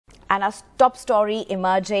And our top story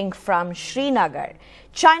emerging from Srinagar.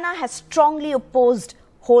 China has strongly opposed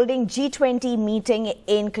holding G20 meeting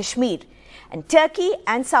in Kashmir. And Turkey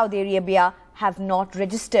and Saudi Arabia have not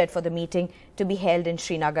registered for the meeting to be held in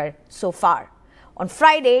Srinagar so far. On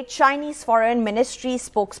Friday, Chinese Foreign Ministry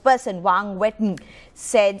spokesperson Wang Wenbin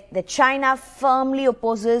said that China firmly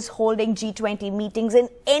opposes holding G20 meetings in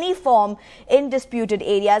any form in disputed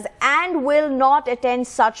areas and will not attend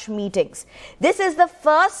such meetings. This is the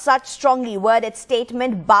first such strongly worded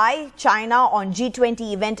statement by China on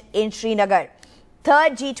G20 event in Srinagar.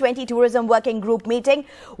 Third G20 Tourism Working Group meeting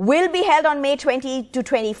will be held on May 20 to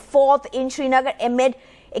 24th in Srinagar amid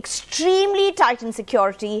extremely tightened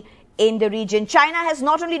security in the region. China has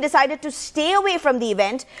not only decided to stay away from the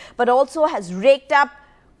event, but also has raked up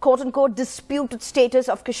quote-unquote disputed status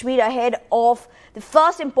of Kashmir ahead of the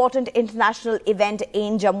first important international event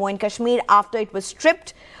in Jammu and Kashmir after it was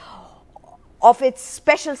stripped of its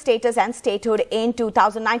special status and statehood in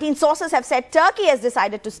 2019. Sources have said Turkey has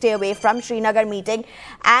decided to stay away from Srinagar meeting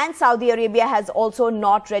and Saudi Arabia has also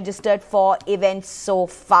not registered for events so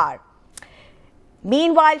far.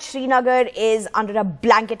 Meanwhile, Srinagar is under a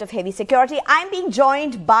blanket of heavy security. I'm being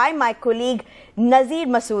joined by my colleague Nazir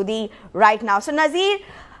Masoodi right now. So Nazir,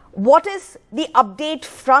 what is the update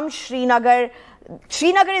from Srinagar?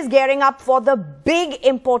 Srinagar is gearing up for the big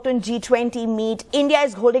important G20 meet. India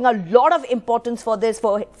is holding a lot of importance for this,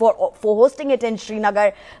 for hosting it in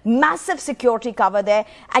Srinagar. Massive security cover there.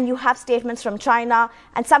 And you have statements from China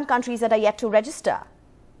and some countries that are yet to register.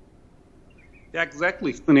 Yeah,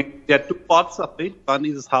 exactly. There are two parts of it. One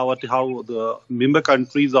is how the member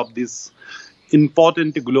countries of this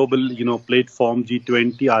important global, platform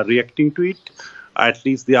G20 are reacting to it. At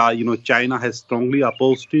least they are, China has strongly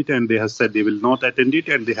opposed it and they have said they will not attend it,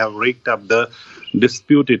 and they have raked up the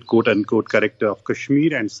disputed quote-unquote character of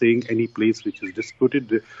Kashmir and saying any place which is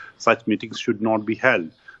disputed, such meetings should not be held.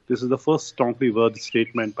 This is the first strongly worded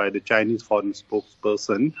statement by the Chinese foreign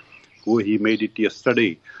spokesperson, who he made it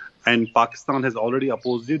yesterday. And Pakistan has already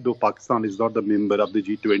opposed it, though Pakistan is not the member of the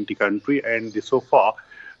G20 country. And so far,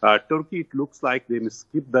 Turkey, it looks like they may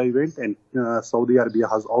skip the event, and Saudi Arabia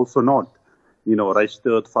has also not,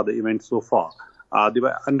 registered for the event so far. There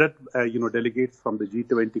were 100, delegates from the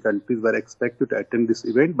G20 countries were expected to attend this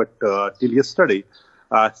event, but till yesterday,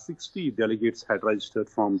 60 delegates had registered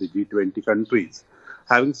from the G20 countries.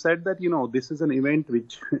 Having said that, this is an event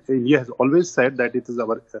which India has always said that it is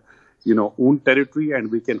our own territory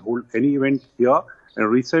and we can hold any event here. And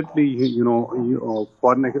recently,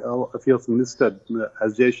 Foreign Affairs Minister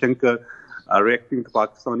S. Jaishankar, reacting to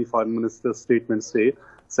Pakistani Foreign Minister's statement,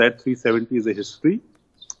 said 370 is a history.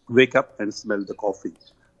 Wake up and smell the coffee.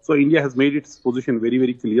 So India has made its position very,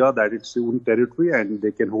 very clear that it's its own territory and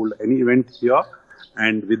they can hold any event here.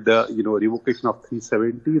 And with the revocation of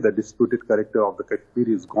 370, the disputed character of the Kashmir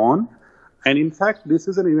is gone. And in fact, this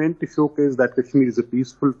is an event to showcase that Kashmir is a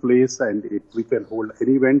peaceful place and we can hold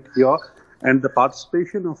any event here. And the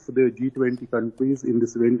participation of the G20 countries in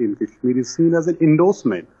this event in Kashmir is seen as an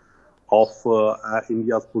endorsement of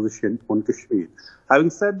India's position on Kashmir. Having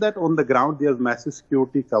said that, on the ground, there's massive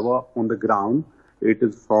security cover on the ground. It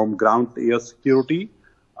is from ground air security,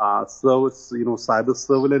 service, cyber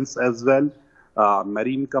surveillance as well.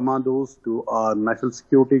 Marine commandos to national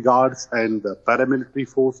security guards and the paramilitary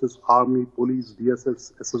forces, army, police,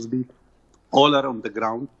 DSS, SSB, all are on the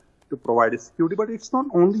ground to provide security. But it's not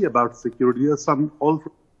only about security. There's some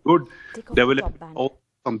also good development,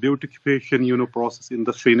 some beautification, process in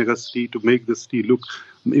the Srinagar city to make the city look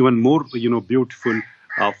even more, beautiful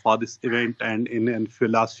for this event. And in the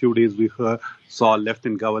last few days, we saw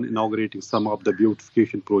Lieutenant Governor inaugurating some of the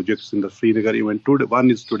beautification projects in the Srinagar event.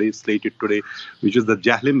 One is slated today, which is the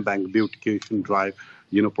Jahlim Bank beautification drive,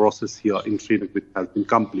 process here in Srinagar, which has been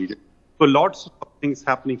completed. So lots of things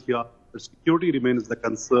happening here. The security remains the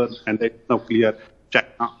concern, and it's now clear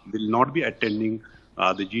China will not be attending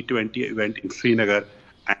the G20 event in Srinagar,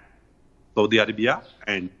 and Saudi Arabia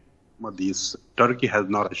and Turkey has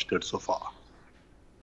not registered so far.